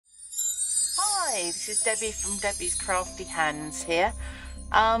Hi, this is Debbie from Debbie's Crafty Hands here.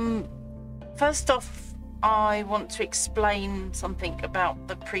 First off, I want to explain something about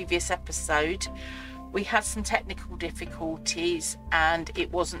the previous episode. We had some technical difficulties and it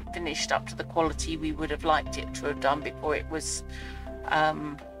wasn't finished up to the quality we would have liked it to have done before it was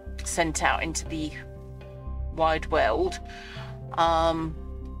sent out into the wide world.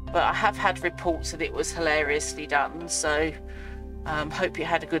 But I have had reports that it was hilariously done, so hope you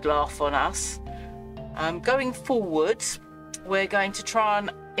had a good laugh on us. Going forward, we're going to try and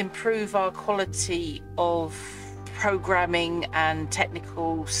improve our quality of programming and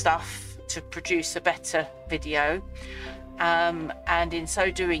technical stuff to produce a better video. And in so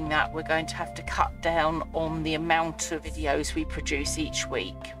doing that, we're going to have to cut down on the amount of videos we produce each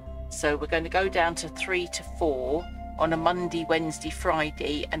week. So we're going to go down to 3 to 4 on a Monday, Wednesday,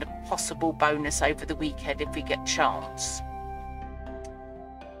 Friday, and a possible bonus over the weekend if we get chance.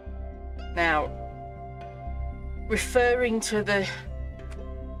 Now, referring to the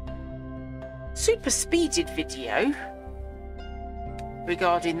super speeded video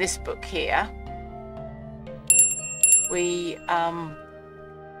regarding this book here, I've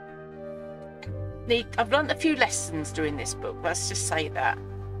learnt a few lessons doing this book, let's just say that.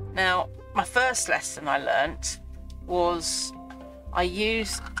 Now, my first lesson I learnt was I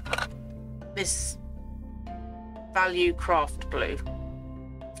used this Value Craft glue,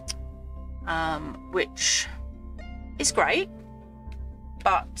 which is great,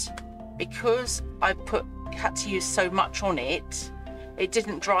 but because I had to use so much on it, it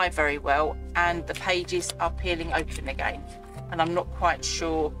didn't dry very well and the pages are peeling open again, and I'm not quite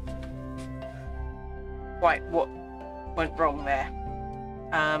sure what went wrong there.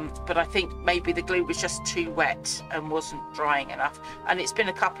 But I think maybe the glue was just too wet and wasn't drying enough, and it's been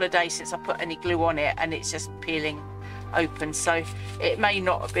a couple of days since I put any glue on it and it's just peeling open, so it may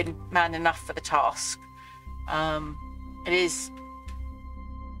not have been man enough for the task. It is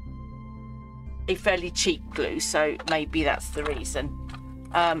a fairly cheap glue, so maybe that's the reason.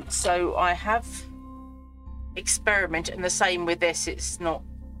 So I have experimented, and the same with this, it's not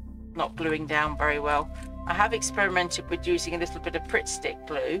gluing down very well. I have experimented with using a little bit of Pritt stick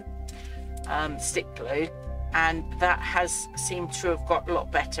glue, and that has seemed to have got a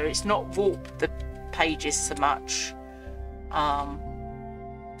lot better. It's not warped the pages so much,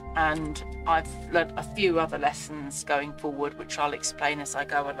 and I've learned a few other lessons going forward, which I'll explain as I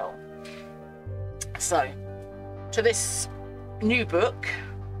go along. So, to this new book,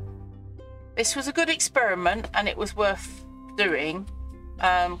 this was a good experiment and it was worth doing.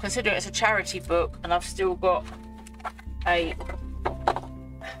 Considering it's a charity book and I've still got a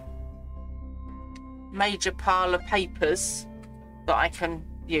major pile of papers that I can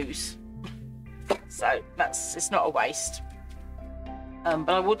use, so it's not a waste. But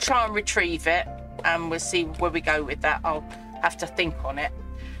I will try and retrieve it and we'll see where we go with that. I'll have to think on it.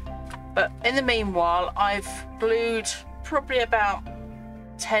 But in the meanwhile, I've glued probably about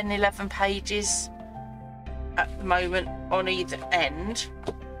 10-11 pages at the moment on either end,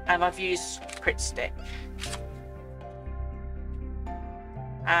 and I've used Pritt stick,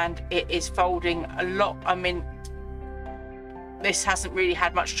 and it is folding a lot. I mean, this hasn't really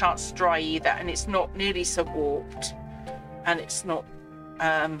had much chance to dry either, and it's not nearly so warped, and it's not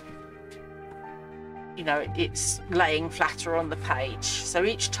you know, it's laying flatter on the page. So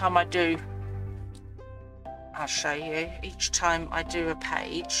each time I do, I'll show you, each time I do a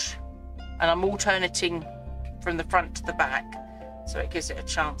page, and I'm alternating from the front to the back, so it gives it a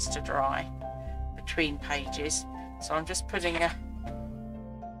chance to dry between pages. So I'm just putting an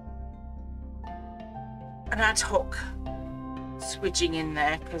ad hoc swidging in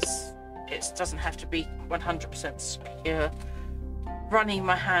there because it doesn't have to be 100% secure. Running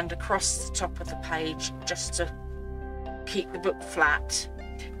my hand across the top of the page just to keep the book flat.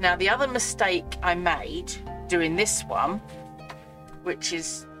 Now, the other mistake I made doing this one, which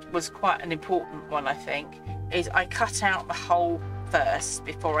was quite an important one I think, is I cut out the hole first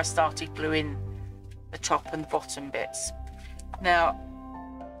before I started gluing the top and the bottom bits. Now,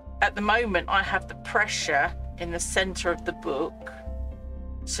 at the moment I have the pressure in the center of the book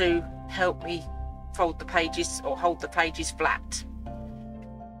to help me fold the pages or hold the pages flat.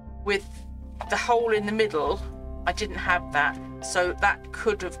 With the hole in the middle, I didn't have that, so that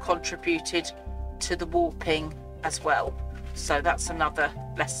could have contributed to the warping as well. So that's another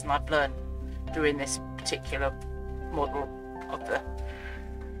lesson I've learned doing this particular model of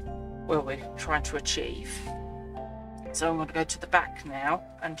what we're trying to achieve. So I'm going to go to the back now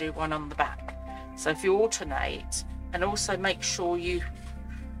and do one on the back. So if you alternate, and also make sure you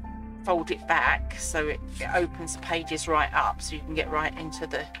fold it back so it opens the pages right up, so you can get right into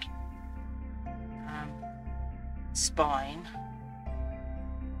the spine.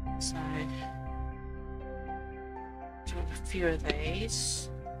 So do a few of these,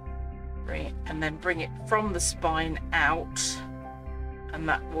 and then bring it from the spine out, and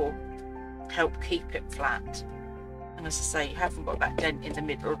that will help keep it flat. And as I say, you haven't got that dent in the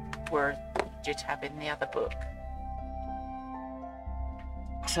middle where you did have in the other book.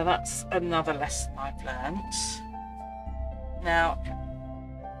 So that's another lesson I've learnt. Now,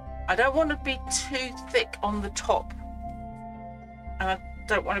 I don't want to be too thick on the top, and I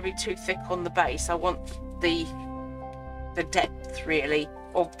don't want to be too thick on the base. I want the depth really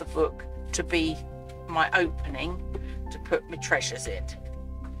of the book to be my opening to put my treasures in.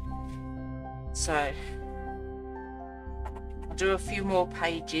 So I'll do a few more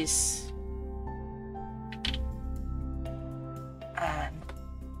pages, and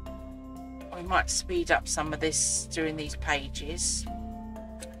we might speed up some of this during these pages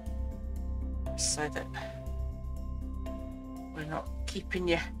so that we're not keeping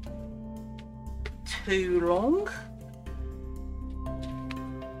you too long.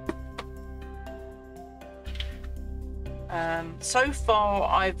 So far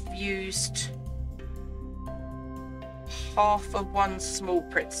I've used half of one small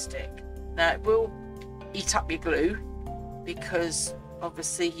Pritt stick. Now it will eat up your glue because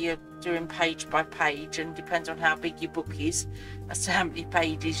obviously you're doing page by page, and depends on how big your book is as to how many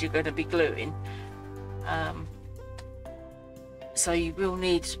pages you're going to be gluing. So you will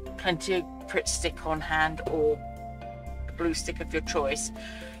need plenty of Pritt stick on hand, or a glue stick of your choice,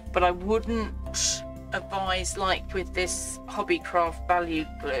 but I wouldn't advise, like with this Hobbycraft value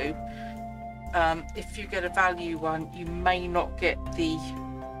glue, if you get a value one, you may not get the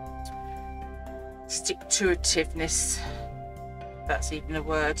stick-to-itiveness, if that's even a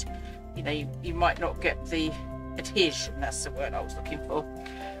word. You know, you might not get the adhesion, that's the word I was looking for,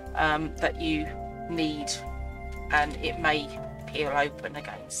 that you need, and it may peel open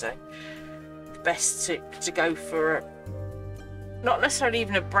again. So best to go for a, not necessarily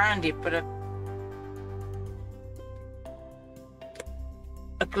even a branded, but a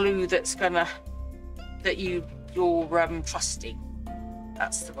glue that's gonna, that you're trusting.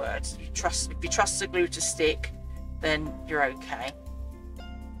 That's the word. You trust. If you trust the glue to stick, then you're okay.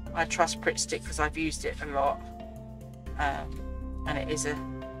 I trust Pritt Stick because I've used it a lot, and it is a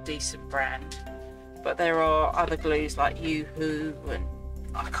decent brand. But there are other glues like Yoo-Hoo, and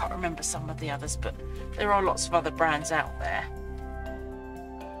I can't remember some of the others, but there are lots of other brands out there.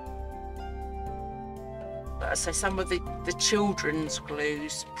 But I say some of the children's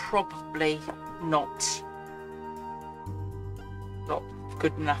glues probably not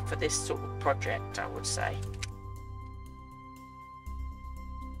good enough for this sort of project, I would say.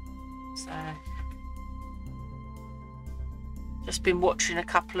 So just been watching a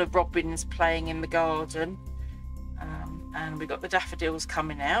couple of robins playing in the garden, and we got the daffodils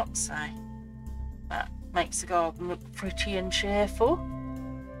coming out, so that makes the garden look pretty and cheerful.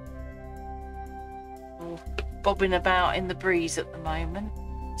 All bobbing about in the breeze at the moment.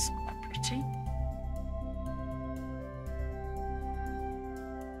 It's quite pretty.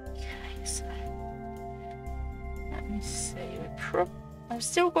 Okay, so let me see. I've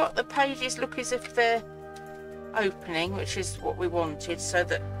still got the pages look as if they're opening, which is what we wanted, so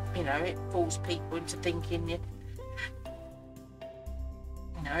that, you know, it fools people into thinking you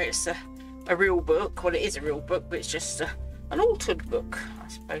know it's a real book. Well, it is a real book, but it's just an altered book, I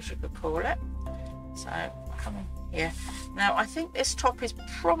suppose you could call it. So come in here. Now I think this top is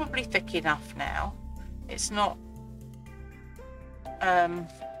probably thick enough now. It's not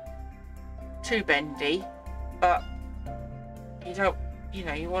too bendy, but you don't, you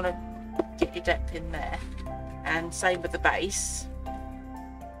know, you want to get your depth in there. And same with the base.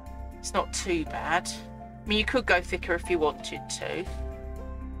 It's not too bad. I mean, you could go thicker if you wanted to.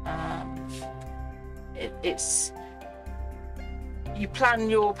 It's, you plan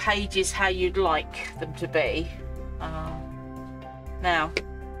your pages how you'd like them to be. Now,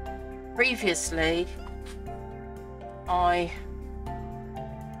 previously I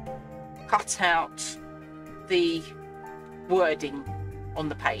cut out the wording on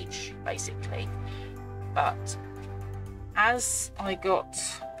the page basically, but as I got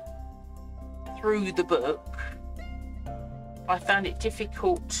through the book I found it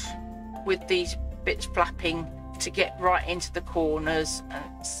difficult with these bits flapping to get right into the corners,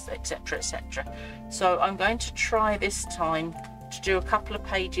 etc, etc. So I'm going to try this time to do a couple of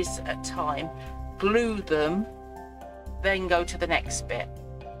pages at a time, glue them, then go to the next bit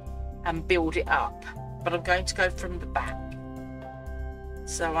and build it up. But I'm going to go from the back,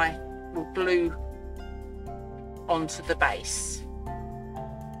 so I will glue onto the base.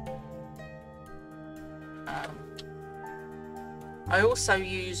 I also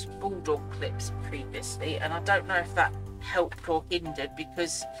used bulldog clips previously, and I don't know if that helped or hindered,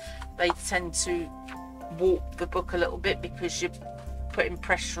 because they tend to warp the book a little bit because you're putting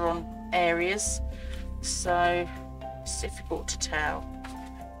pressure on areas, so it's difficult to tell.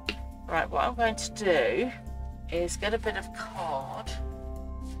 Right, what I'm going to do is get a bit of card,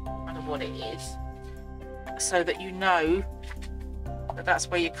 I don't know what it is, so that you know that that's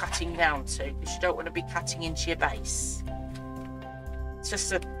where you're cutting down to, because you don't want to be cutting into your base. It's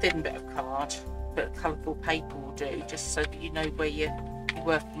just a thin bit of card, but colourful paper will do, just so that you know where you're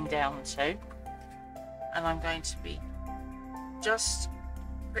working down to. And I'm going to be just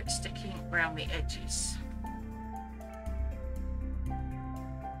sticking around the edges.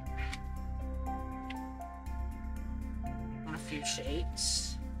 On a few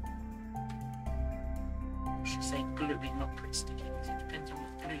sheets. I should say gluing, not Pritt sticking, because it depends on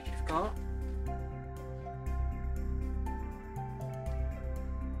what glue you've got.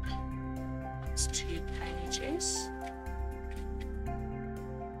 That's 2 pages.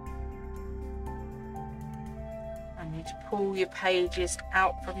 And you to pull your pages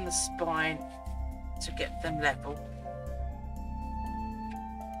out from the spine to get them level.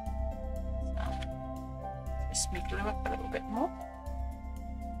 So, just me glue up a little bit more.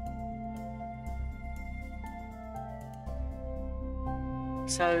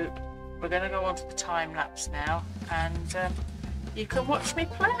 So we're going to go on to the time lapse now, and you can watch me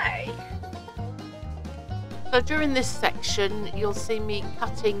play. So during this section you'll see me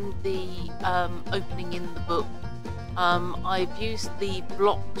cutting the opening in the book. I've used the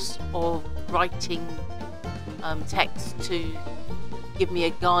blocks of writing text to give me a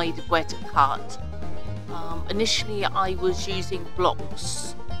guide of where to cut. Initially I was using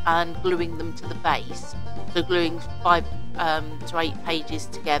blocks and gluing them to the base, so gluing 5 to 8 pages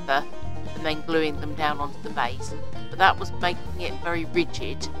together and then gluing them down onto the base, but that was making it very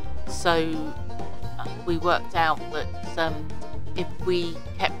rigid, so we worked out that if we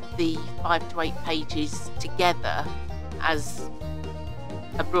kept the 5 to 8 pages together as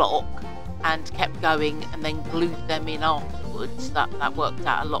a block and kept going and then glued them in afterwards, that worked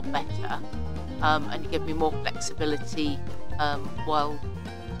out a lot better, and it gave me more flexibility while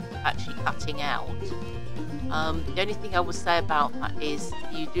actually cutting out. The only thing I would say about that is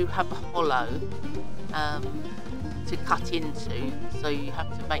you do have a hollow to cut into, so you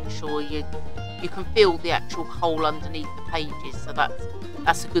have to make sure you can feel the actual hole underneath the pages, so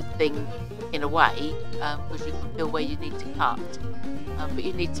that's a good thing in a way, because you can feel where you need to cut, but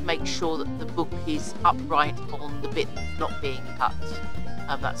you need to make sure that the book is upright on the bit that's not being cut.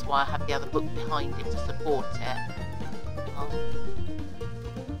 That's why I have the other book behind it to support it.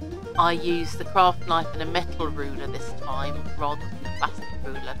 I used the craft knife and a metal ruler this time rather than a plastic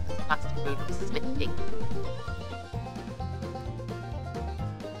ruler, because the plastic ruler was slipping.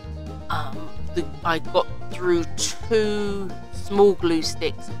 I got through 2 small glue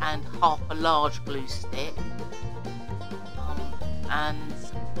sticks and half a large glue stick, and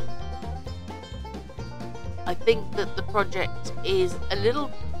I think that the project is a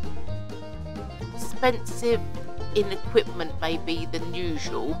little expensive in equipment maybe than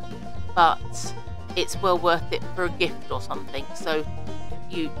usual, but it's well worth it for a gift or something. So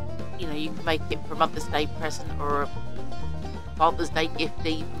you know you can make it for a Mother's Day present or a Father's Day gift.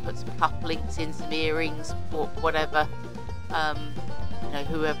 You can put some cufflinks in, some earrings, or whatever you know,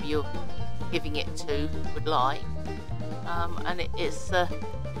 whoever you're giving it to would like. And it is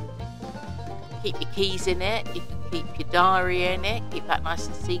keep your keys in it, you can keep your diary in it, keep that nice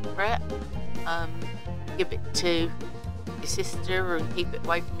and secret, give it to your sister and keep it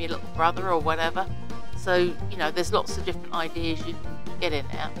away from your little brother or whatever. So you know, there's lots of different ideas you can get in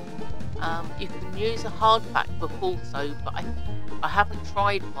it. You can use a hardback book also, but I haven't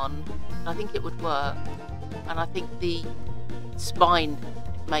tried one, and I think it would work. And I think the spine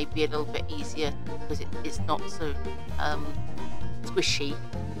may be a little bit easier because it's not so squishy.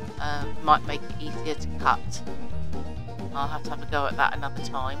 Might make it easier to cut. I'll have to have a go at that another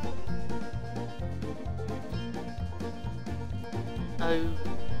time. So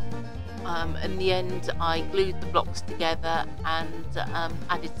in the end I glued the blocks together and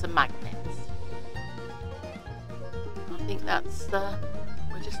added some magnets. I think that's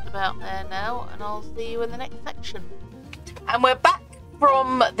we're just about there now, and I'll see you in the next section. And we're back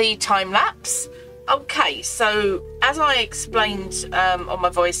from the time lapse. Okay, so as I explained on my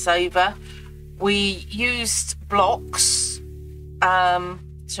voiceover, we used blocks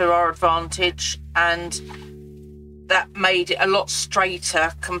to our advantage, and that made it a lot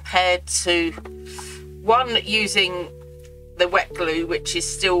straighter compared to one using the wet glue, which is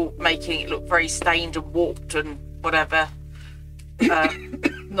still making it look very stained and warped and whatever.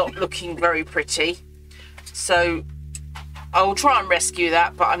 not looking very pretty. So I'll try and rescue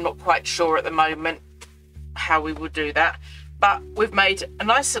that, but I'm not quite sure at the moment how we will do that. But we've made a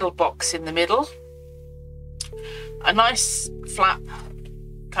nice little box in the middle, a nice flap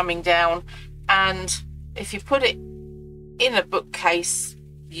coming down, and if you put it in a bookcase,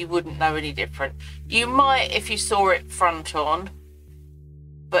 you wouldn't know any different. You might if you saw it front on,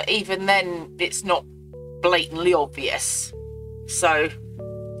 but even then it's not blatantly obvious. So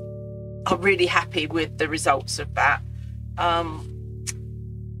I'm really happy with the results of that.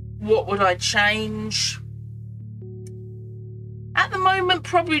 What would I change? At the moment,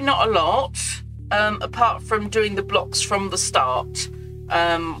 probably not a lot, apart from doing the blocks from the start.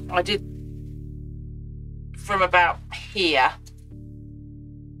 I did from about here.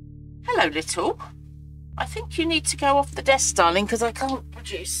 Hello, little. I think you need to go off the desk, darling, because I can't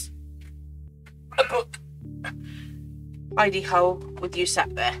produce a book. Hidey hole with you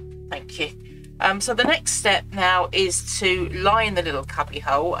sat there. Thank you. So the next step now is to line the little cubby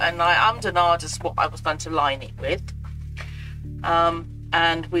hole, and I ummed and ahed as what I was going to line it with.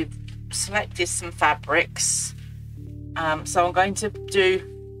 And we've selected some fabrics. So I'm going to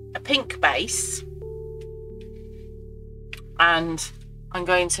do a pink base, and I'm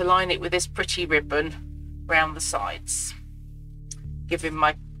going to line it with this pretty ribbon around the sides, giving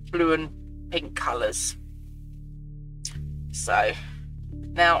my blue and pink colours. So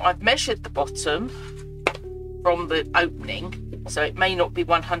now I've measured the bottom from the opening, so it may not be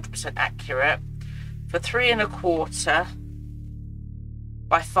 100% accurate, for 3 1/4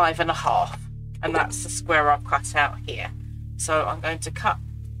 by 5 1/2, and that's the square I've cut out here. So I'm going to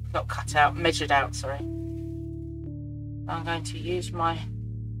measured out, sorry. I'm going to use my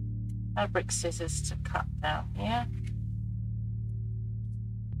fabric scissors to cut down here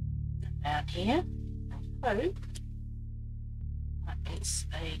and down here, and hope that is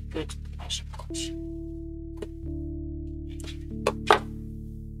a good measurement.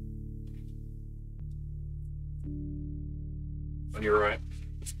 You're right.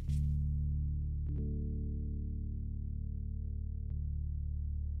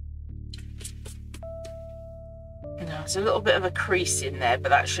 Now, there's a little bit of a crease in there, but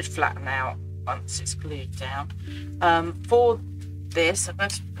that should flatten out once it's glued down. For this, I'm going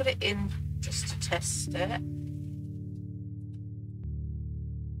to put it in just to test it.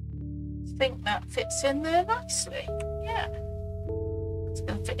 I think that fits in there nicely. Yeah, it's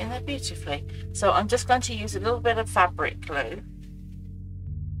going to fit in there beautifully. So I'm just going to use a little bit of fabric glue.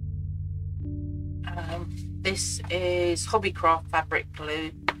 This is Hobbycraft fabric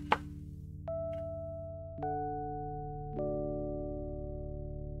glue.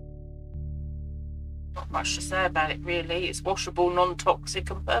 Not much to say about it really. It's washable, non-toxic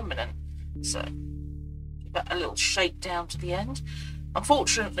and permanent. So give that a little shake down to the end.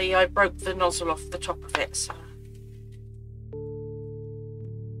 Unfortunately, I broke the nozzle off the top of it, so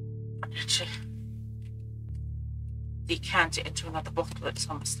I need to decant it into another bottle at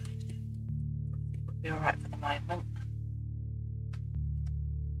some stage. Be all right for the moment.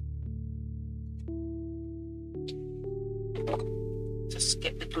 Just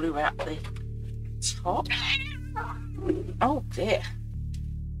get the glue out the top. Oh dear.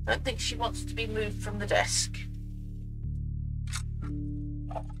 I don't think she wants to be moved from the desk.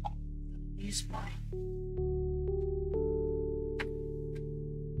 Use my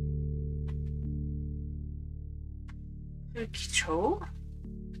pokey tool.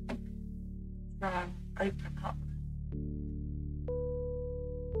 Try and open up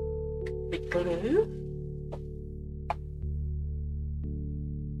the glue.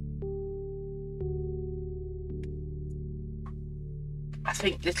 I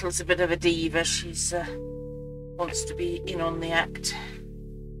think Little's a bit of a diva. She's wants to be in on the act.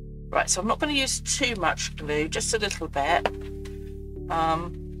 Right, so I'm not going to use too much glue, just a little bit.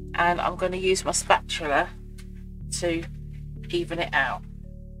 And I'm going to use my spatula to even it out,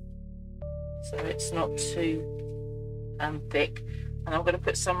 so it's not too thick. And I'm going to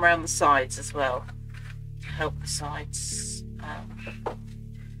put some around the sides as well to help the sides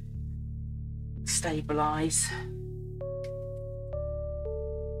stabilise.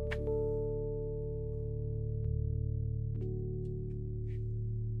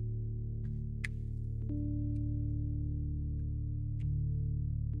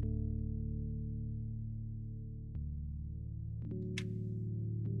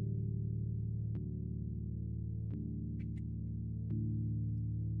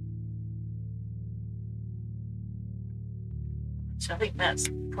 So I think that's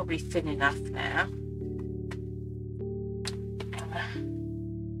probably thin enough now.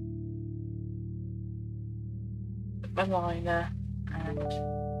 Put my liner and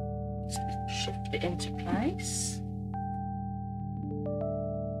shift it into place.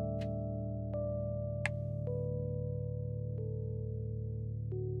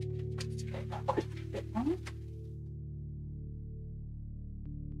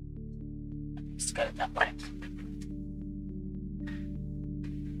 Let's go that way.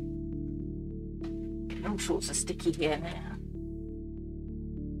 Getting all sorts of sticky here now.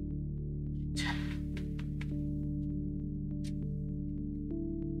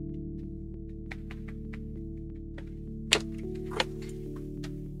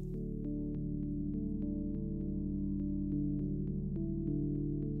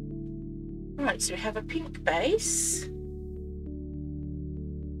 Right, so we have a pink base.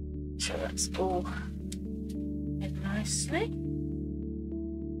 So that's all in nicely.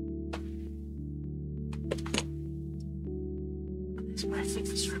 This one I think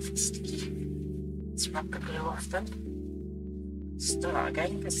is rather sticky. Let's rub the glue off them. Start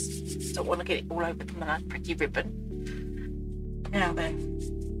again because I don't want to get it all over the nice pretty ribbon. Now then,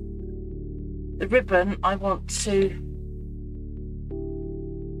 the ribbon I want to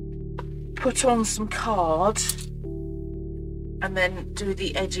put on some card and then do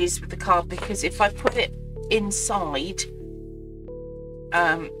the edges with the card, because if I put it inside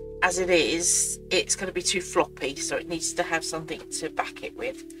as it is, it's going to be too floppy, so it needs to have something to back it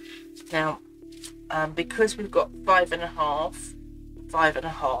with. Now because we've got 5.5, I'm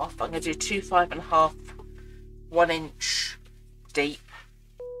going to do 2 5.5 1-inch deep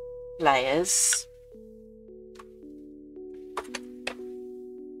layers.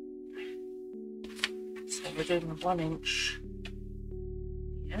 So we're doing the 1-inch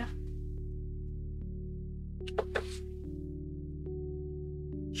here.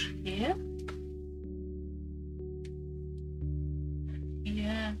 Here.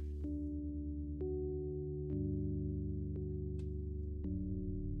 Here.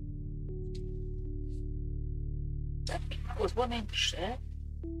 I think that was 1 inch there.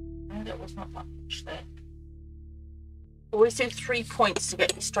 No, that was not 1 inch there. Always do 3 points to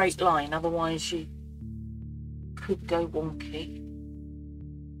get a straight line, otherwise you could go wonky.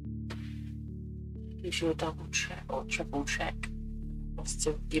 Gives you a double check or triple check as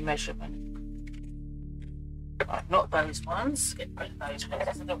to your measurement. Right, not those ones. Get rid of those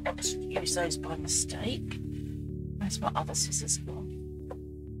ones. I don't want to use those by mistake. Where's my other scissors gone?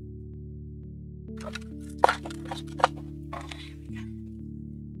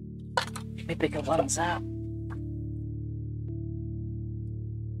 Get my bigger ones out.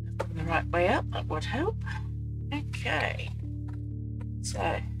 Put them the right way up, that would help. Okay, so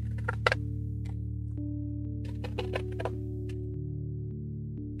then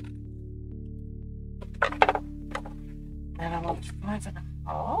I want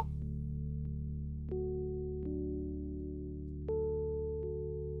 5.5.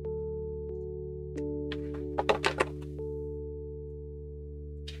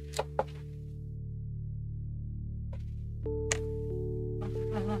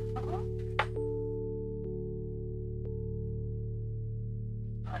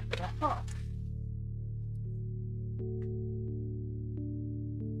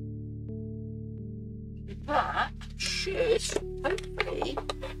 That should hopefully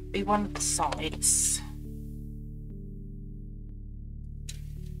be one of the sides.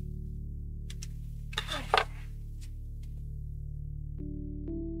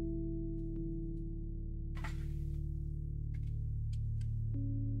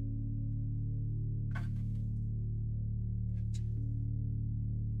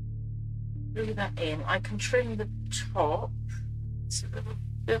 Glue that in. I can trim the top. It's a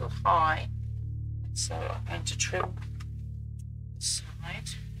little high. So I'm going to trim the side.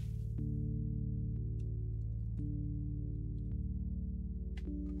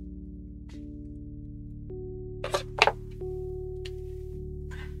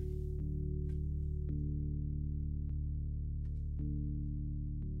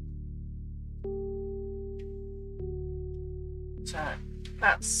 So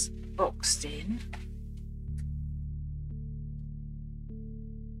that's boxed in.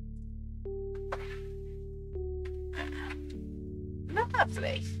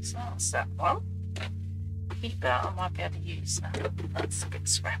 Lovely, so that's that one. Keep that, I might be able to use that. That's a bit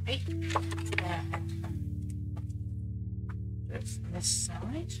scrappy. And do it from this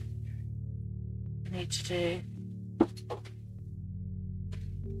side. I need to do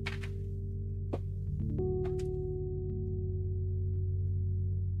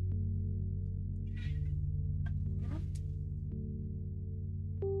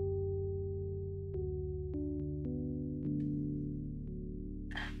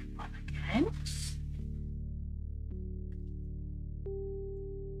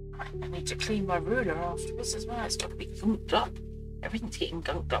need to clean my ruler afterwards as well. It's got to be gunked up. Everything's getting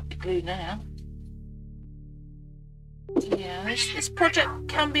gunked up with glue now. Yeah, this project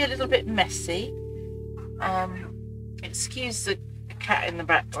can be a little bit messy. Excuse the cat in the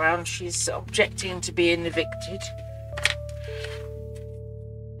background. She's objecting to being evicted.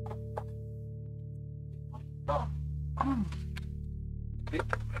 Oh.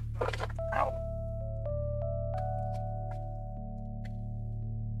 Ow.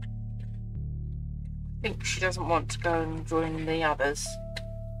 I think she doesn't want to go and join the others.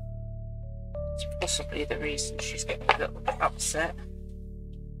 It's possibly the reason she's getting a little bit upset.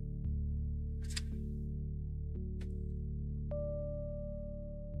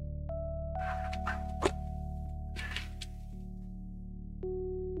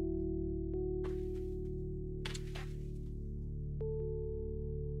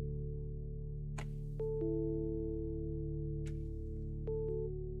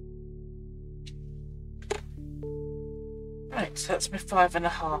 Right, so that's my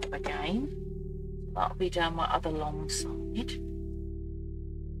 5.5 again. That'll be down my other long side.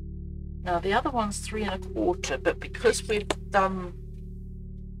 Now the other one's 3.25, but because would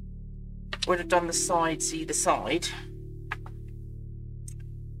have done the sides either side,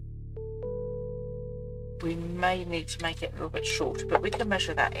 we may need to make it a little bit shorter, but we can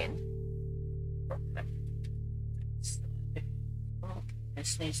measure that in.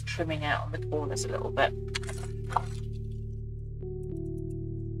 This needs trimming out on the corners a little bit.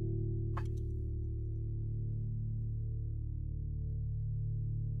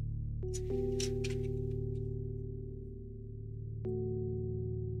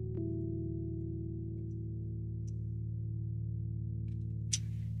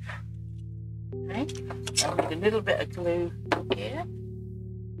 Okay, I'll need a little bit of glue here.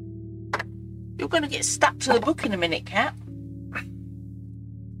 You're going to get stuck to the book in a minute, Cat.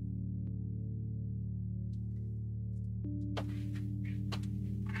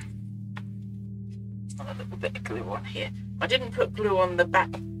 A little bit of glue on here. I didn't put glue on the back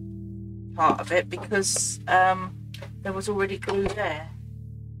part of it because there was already glue there.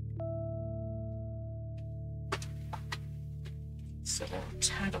 So we'll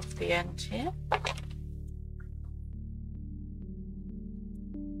tad off the end here.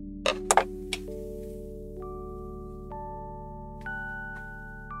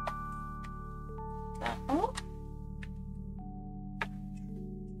 That one.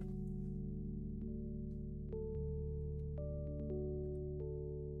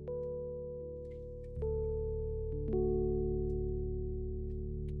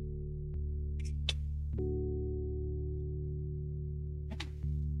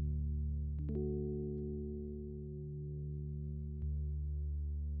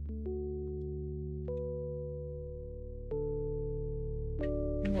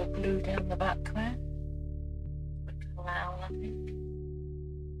 More glue down the back there. A clown, I think.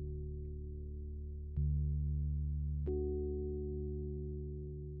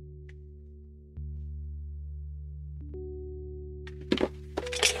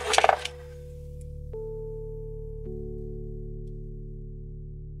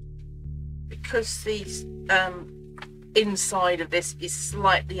 Because the inside of this is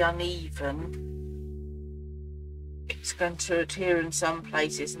slightly uneven, it's going to adhere in some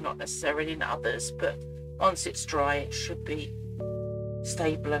places and not necessarily in others, but once it's dry it should be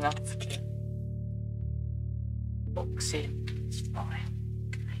stable enough to box in. It's fine.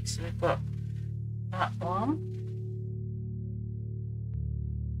 Okay, so we've got that one.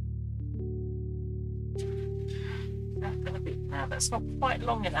 That's going to be, now that's not quite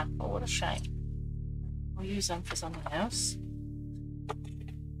long enough. Oh, what a shame. We'll use them for something else.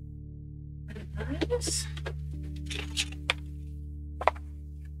 There it is.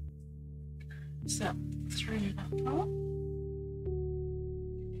 So 3.5.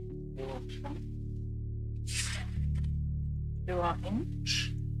 Do our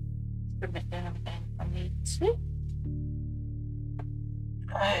inch. Bring it down again if I need to.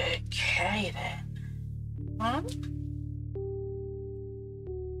 Okay then. 1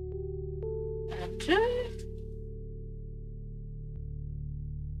 and 2.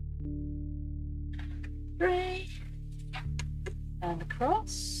 3 and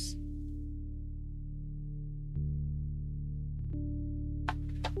across.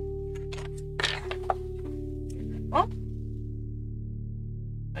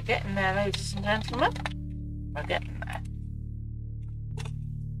 We're getting there, ladies and gentlemen. We're getting there.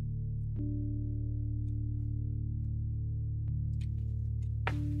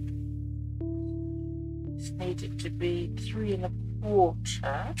 Just need it to be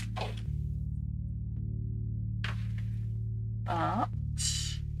 3.25. But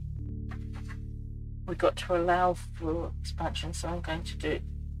we've got to allow for expansion, so I'm going to do it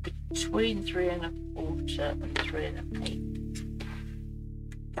between 3 1/4 and 3 1/8.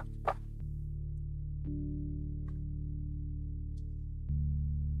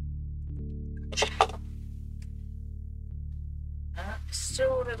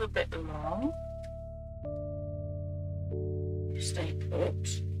 Still a little bit long. Stay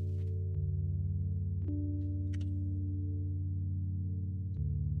put.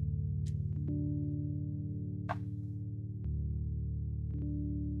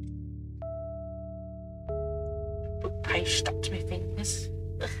 Put paste stuck to my fingers.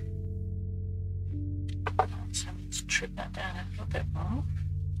 So I need to trim that down a little bit more.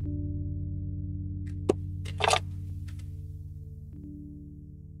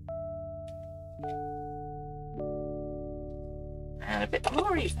 And a bit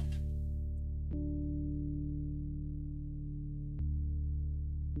more even.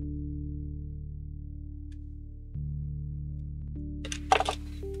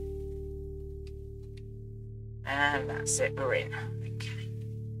 And that's it, we're in. Okay.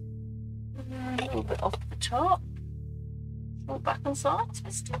 And a little bit off the top. All back and sides,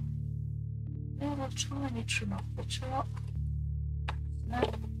 mister. And a tiny trim off the top. No.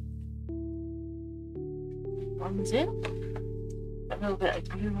 One's in. A little bit of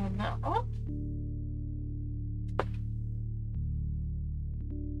glue on that one.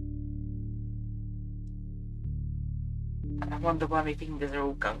 I wonder why my fingers are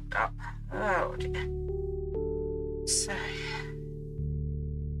all gunked up. Oh dear. So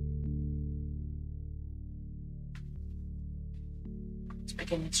it's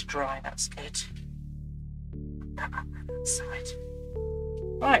beginning to dry, that's good. Put that up on that side.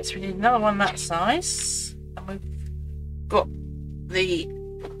 Right, so we need another one that size. And we've got the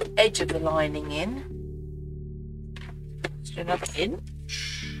edge of the lining in. Let's do another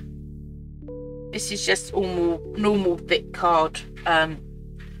inch. This is just normal thick card,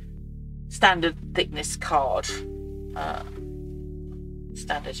 standard thickness card,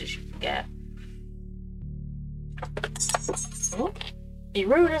 standard as you can get. Oh, the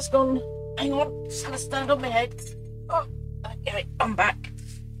ruler's gone. Hang on, it's gonna stand on my head. Oh, okay, I'm back.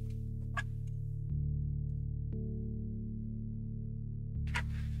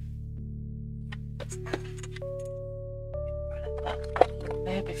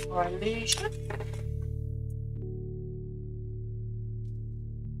 There before I lose you.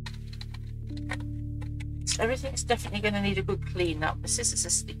 So everything's definitely going to need a good clean up. The scissors are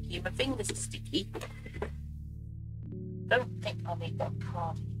sticky, my fingers are sticky. Don't think I'll need that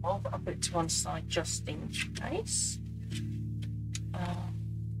card anymore, but I'll put it to one side just in case. A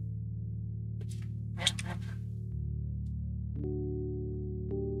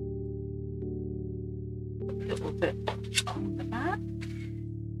little bit on the back.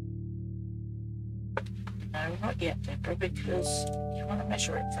 No, not yet, Deborah, because you want to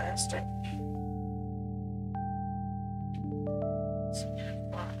measure it first, don't you?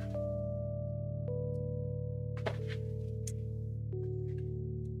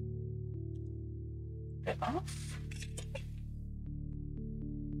 Bit off.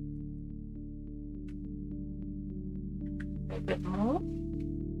 A bit more.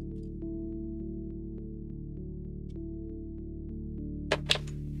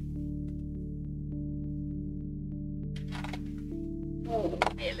 Oh,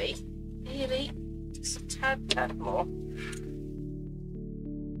 nearly, just a tad more.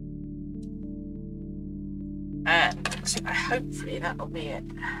 And hopefully that'll be it.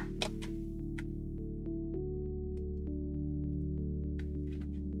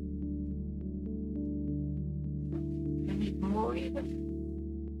 We need more even.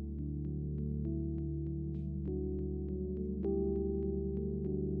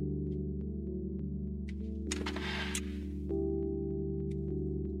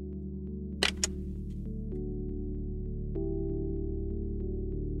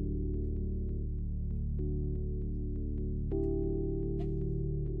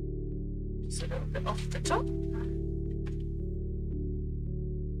 Just a little bit off the top.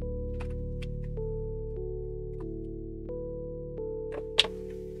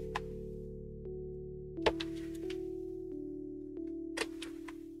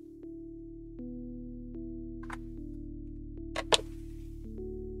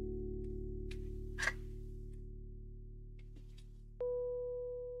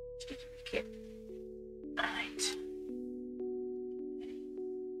 Right.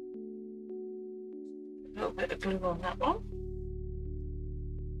 A little bit of glue on that one.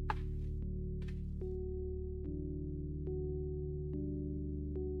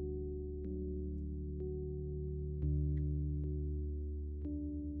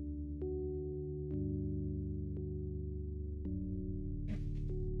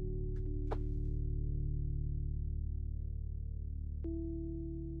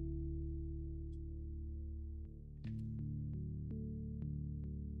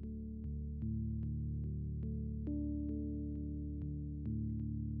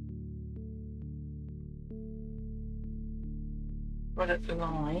 got it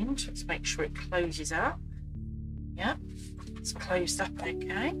lined. Let's make sure it closes up. Yep, it's closed up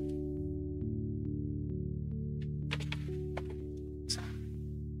okay. So,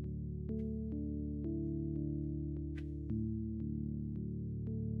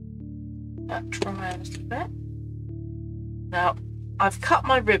 that dry a little bit. Now I've cut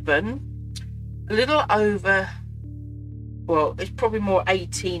my ribbon a little over, well, it's probably more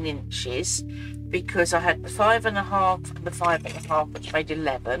 18 inches because I had the 5.5 and the 5.5, which made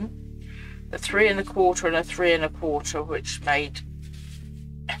 11, the 3 1/4 and a 3 1/4, which made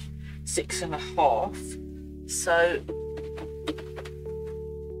 6.5. So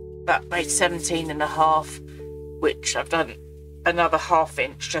that made 17.5, which I've done another 1/2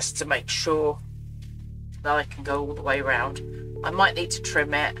 inch just to make sure that I can go all the way around. I might need to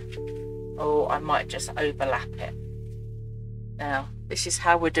trim it, or I might just overlap it. Now, this is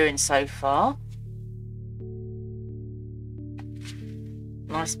how we're doing so far.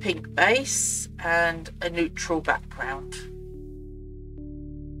 Nice pink base and a neutral background.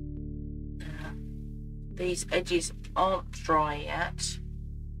 These edges aren't dry yet.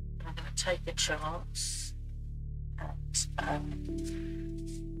 I'm going to take a chance and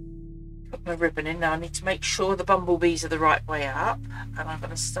put my ribbon in. Now I need to make sure the bumblebees are the right way up, and I'm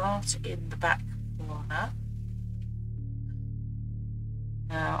going to start in the back corner.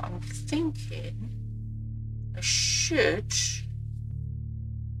 Now I'm thinking I should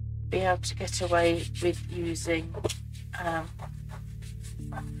be able to get away with using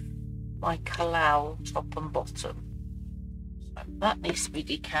my Kalal top and bottom. So that needs to be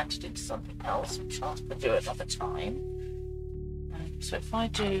decanted into something else, which I'll do another time. So if I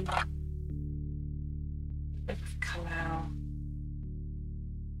do a bit of Kalal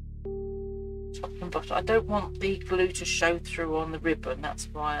top and bottom, I don't want the glue to show through on the ribbon. That's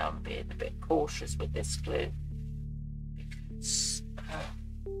why I'm being a bit cautious with this glue, because I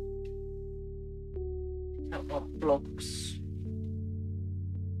don't want blobs.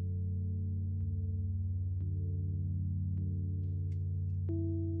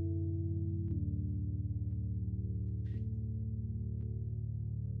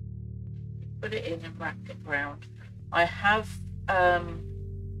 Put it in and wrap it round. I have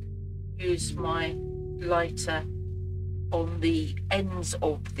used my lighter on the ends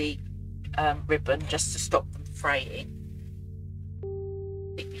of the ribbon just to stop them fraying.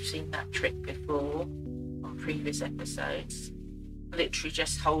 I think you've seen that trick before on previous episodes. I literally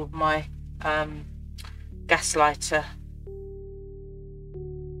just hold my gas lighter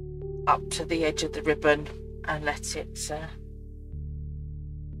up to the edge of the ribbon and let it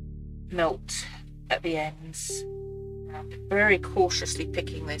melt at the ends. I'm very cautiously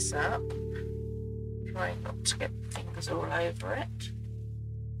picking this up, trying not to get fingers all over it.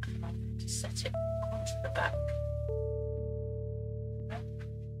 And I'm going to set it onto the back.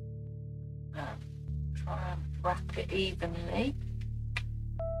 Now, try and wrap it evenly.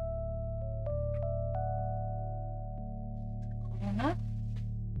 Corner.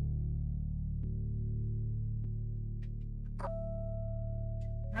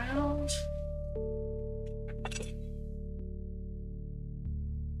 Round.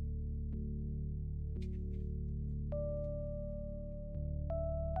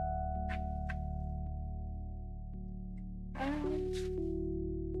 Round.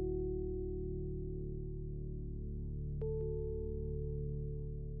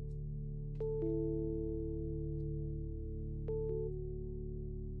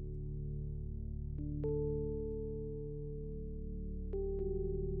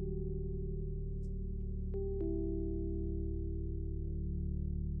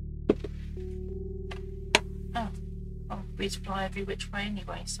 Resupply every which way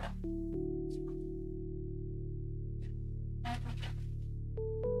anyway, so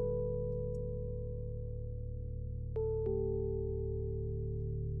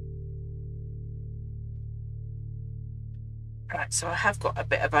right, so I have got a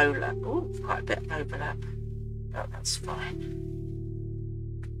bit of overlap. Oh, quite a bit of overlap, but that's fine.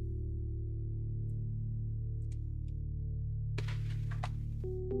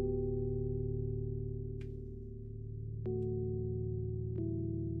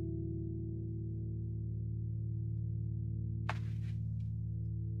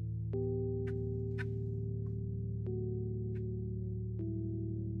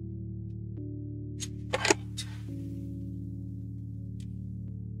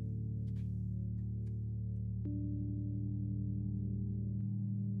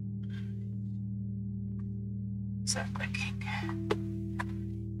 So quick,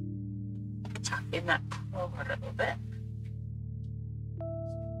 tuck in that corner a little bit.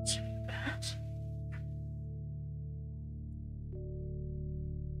 Too bad.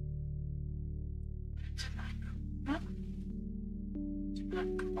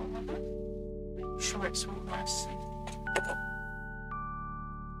 Make sure it's all nice.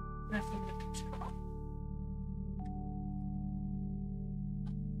 Nothing to do.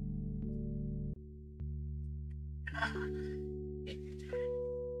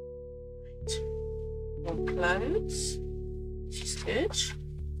 More clothes, which is good.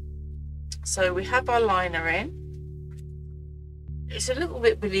 So we have our liner in. It's a little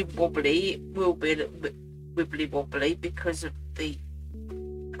bit wibbly wobbly. It will be a little bit wibbly wobbly because of the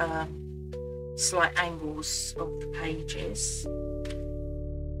slight angles of the pages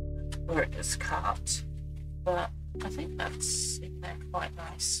where it is cut, but I think that's in there quite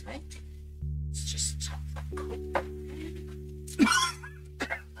nicely. Let's just tuck that corner in.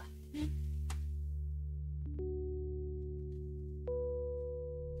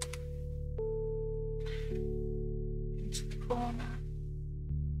 Into the corner,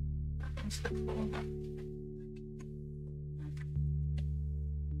 back into the corner.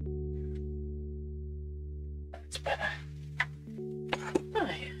 That's better.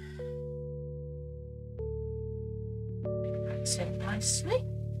 Right. That's in nicely.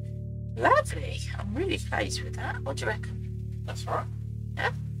 Lovely. I'm really pleased with that. What do you reckon? That's all right.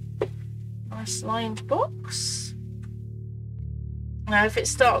 Yeah. Nice lined box. Now, if it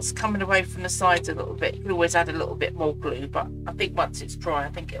starts coming away from the sides a little bit, you can always add a little bit more glue, but I think once it's dry, I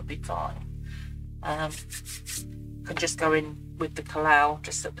think it'll be fine. Can just go in with the collal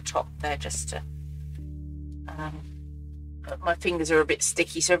just at the top there, just to my fingers are a bit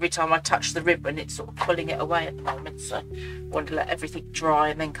sticky, so every time I touch the ribbon it's sort of pulling it away at the moment, so I want to let everything dry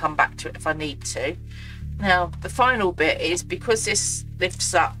and then come back to it if I need to. Now the final bit is, because this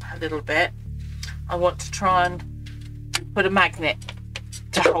lifts up a little bit, I want to try and put a magnet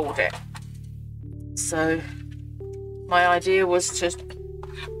to hold it. So my idea was to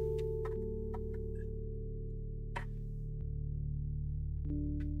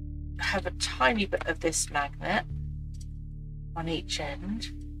have a tiny bit of this magnet on each end,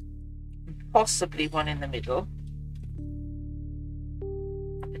 and possibly one in the middle.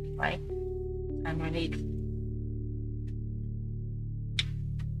 Anyway, and we need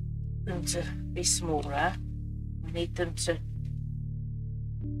them to be smaller. We need them to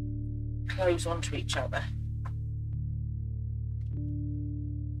close onto each other.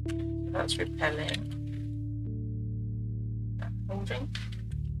 That's repelling. Holding.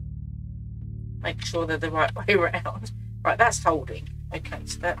 Make sure they're the right way around. Right, that's holding. Okay,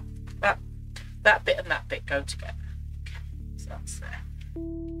 so that bit and that bit go together. Okay, so that's there.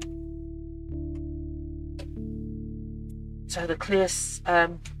 So the clear,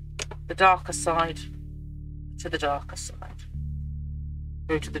 the darker side to the darker side.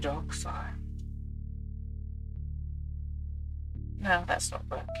 Go to the dark side. No, that's not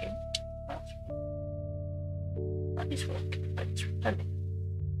working. That is working, but it's repelling.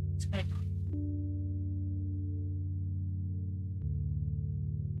 It's no good.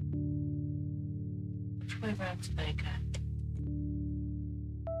 Which way around do they go?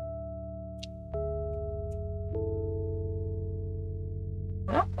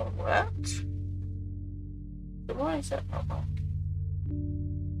 Well, that one worked. So why is that not working?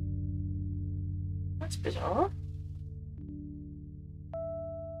 That's bizarre.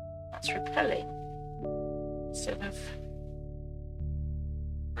 That's repelling instead of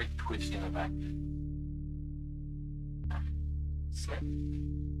Very twisty in the back. slip.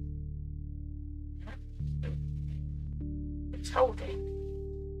 It's holding.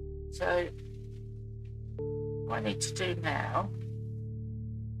 So what I need to do now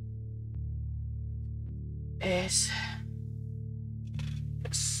is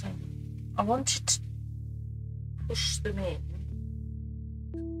I wanted to push them in,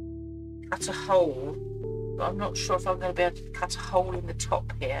 cut a hole, but I'm not sure if I'm going to be able to cut a hole in the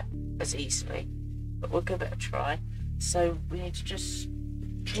top here as easily, but we'll give it a try. So we need to just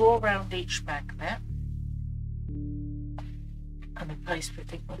draw around each magnet and the place we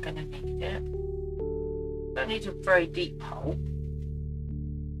think we're going to need it. Don't need a very deep hole.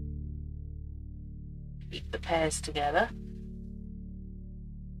 Keep the pairs together.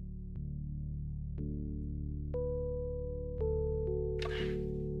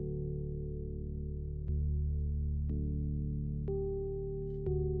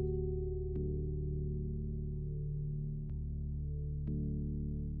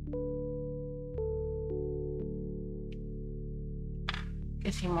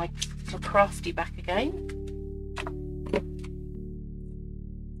 Getting my little crafty back again.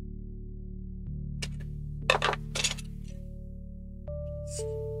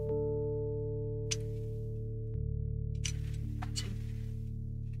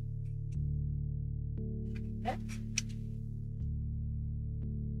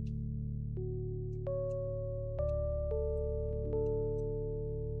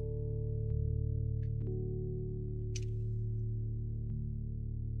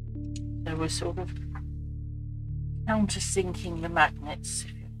 So we're sort of countersinking the magnets,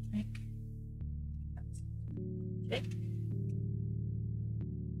 if you like. Okay.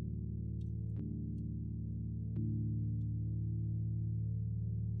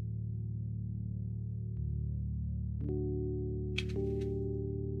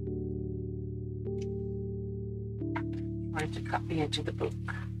 Trying to cut the edge of the book.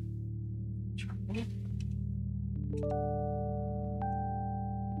 Try.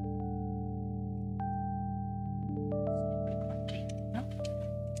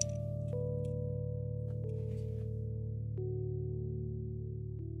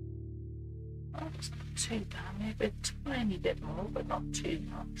 Too bad, maybe a tiny bit more, but not too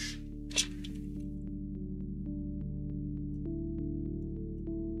much.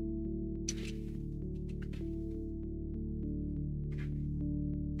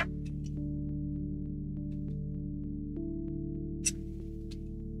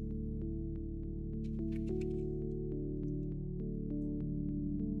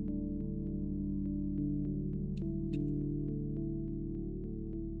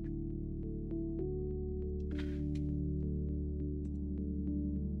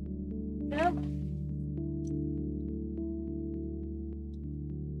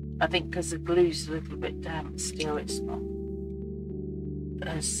 I think because the glue's a little bit damp still, it's not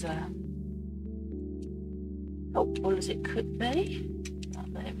as helpful as it could be. Oh,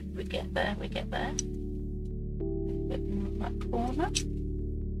 there, we get there, we get there. A bit in that corner.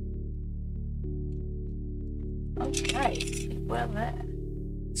 Okay, well there.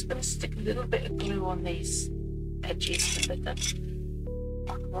 Just going to stick a little bit of glue on these edges so they don't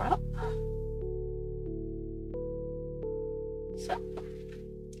pucker up. So.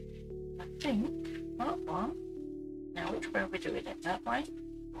 I think that one. Now, which way are we doing it? That way?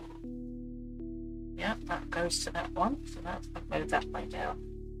 Yeah, that goes to that one, so that's going to go that way down.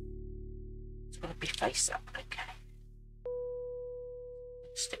 It's going to be face up, okay.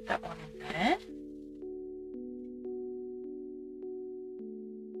 Stick that one in there.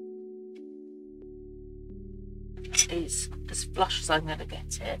 That is as flush as I'm going to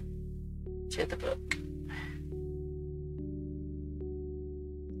get it to the book.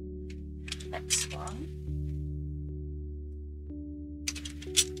 Next one.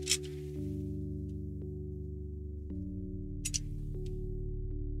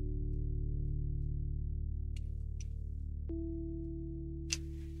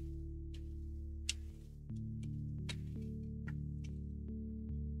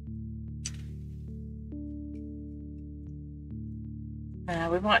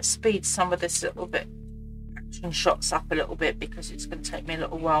 We might speed some of this little bit action shots up a little bit because it's going to take me a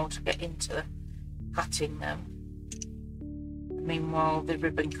little while to get into cutting them. Meanwhile, the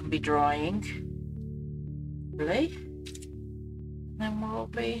ribbon can be drying. Really. And then we'll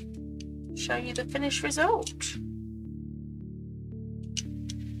show you the finished result.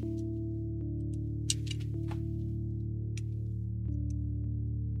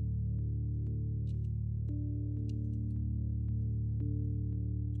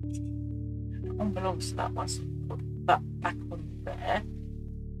 That one belongs to that one, so put that back on there.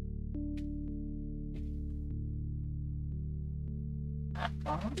 That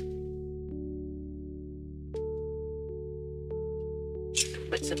one.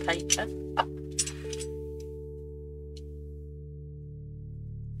 Bits of paper.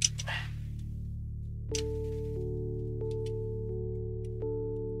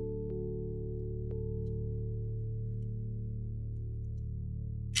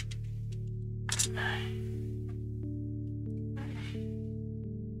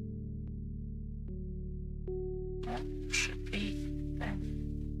 That should be then.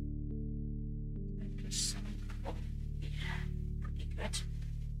 Just yeah, pretty good.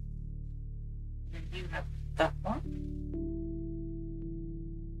 And then you have that one.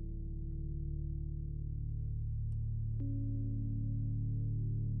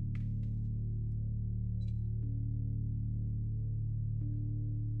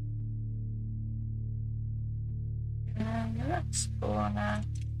 And that's gonna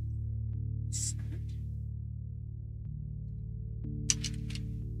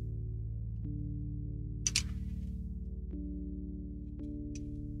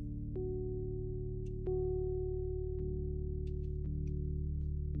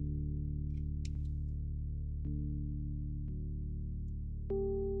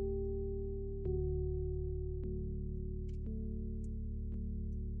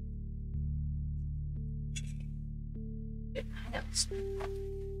else.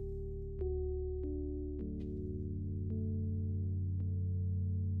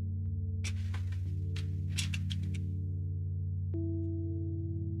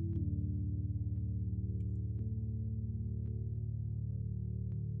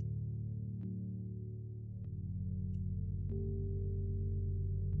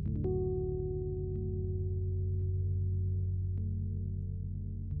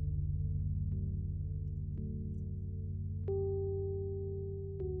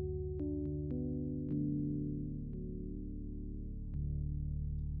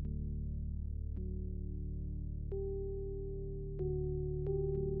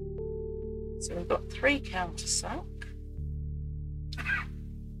 So we've got 3 countersunk.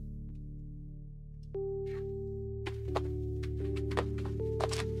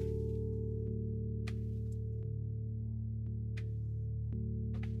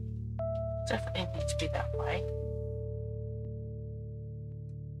 Definitely need to be that way.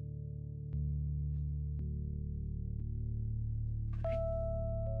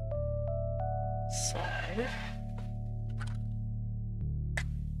 So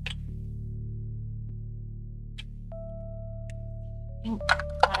ink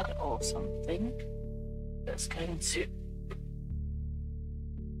pad or something that's going to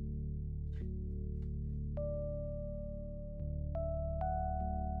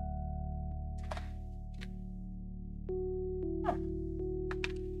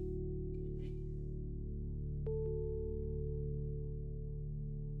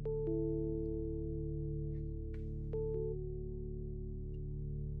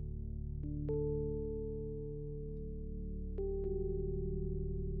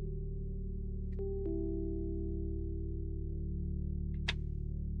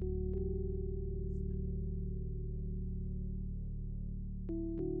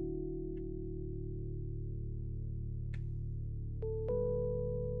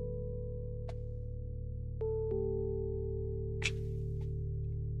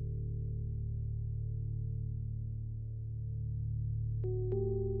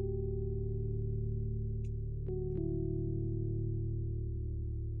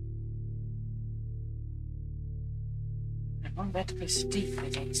I'm going to go deep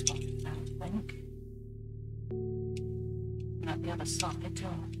with these ones, I think. And at the other side,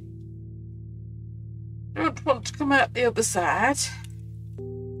 don't want to come out the other side.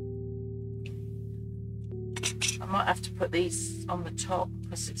 I might have to put these on the top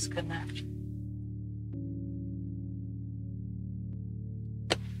because it's gonna.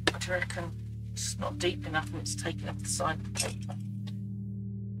 I reckon it's not deep enough and it's taking up the side of the paper.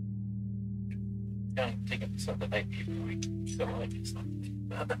 Yeah, take up the side of the paper if you like. So like it's not.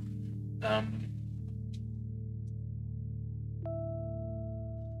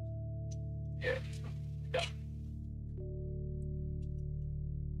 Yeah.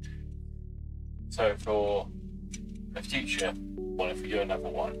 So for a future one, if we do another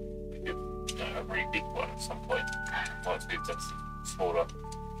one, we could do a really big one at some point. Once we've done some smaller,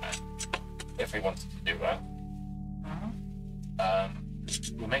 if we wanted to do that.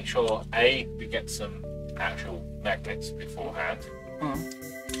 We'll make sure we get some actual magnets beforehand,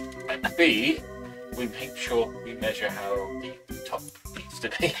 and B, we make sure we measure how the top needs to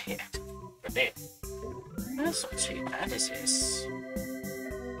be from here. That's not too bad, is it?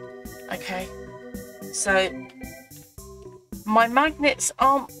 Okay, so my magnets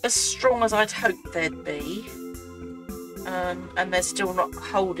aren't as strong as I'd hoped they'd be, and they're still not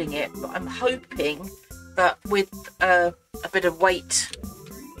holding it, but I'm hoping that with a bit of weight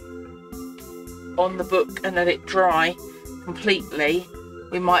on the book and let it dry completely,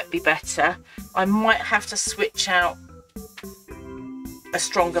 we might be better. I might have to switch out a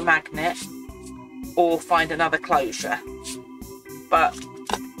stronger magnet or find another closure, but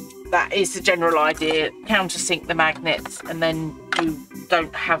that is the general idea. Countersink the magnets and then you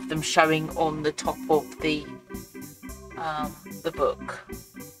don't have them showing on the top of the book.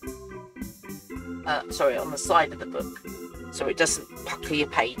 Sorry, on the side of the book, so it doesn't pucker your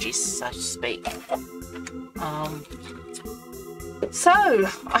pages, so to speak. So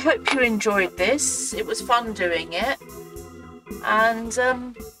I hope you enjoyed this. It was fun doing it, and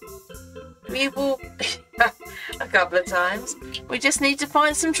we will a couple of times. We just need to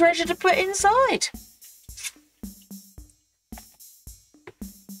find some treasure to put inside.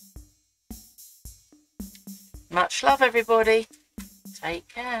 Much love, everybody. Take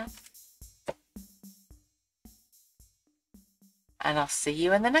care. And I'll see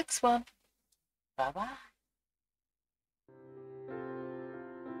you in the next one. Bye-bye.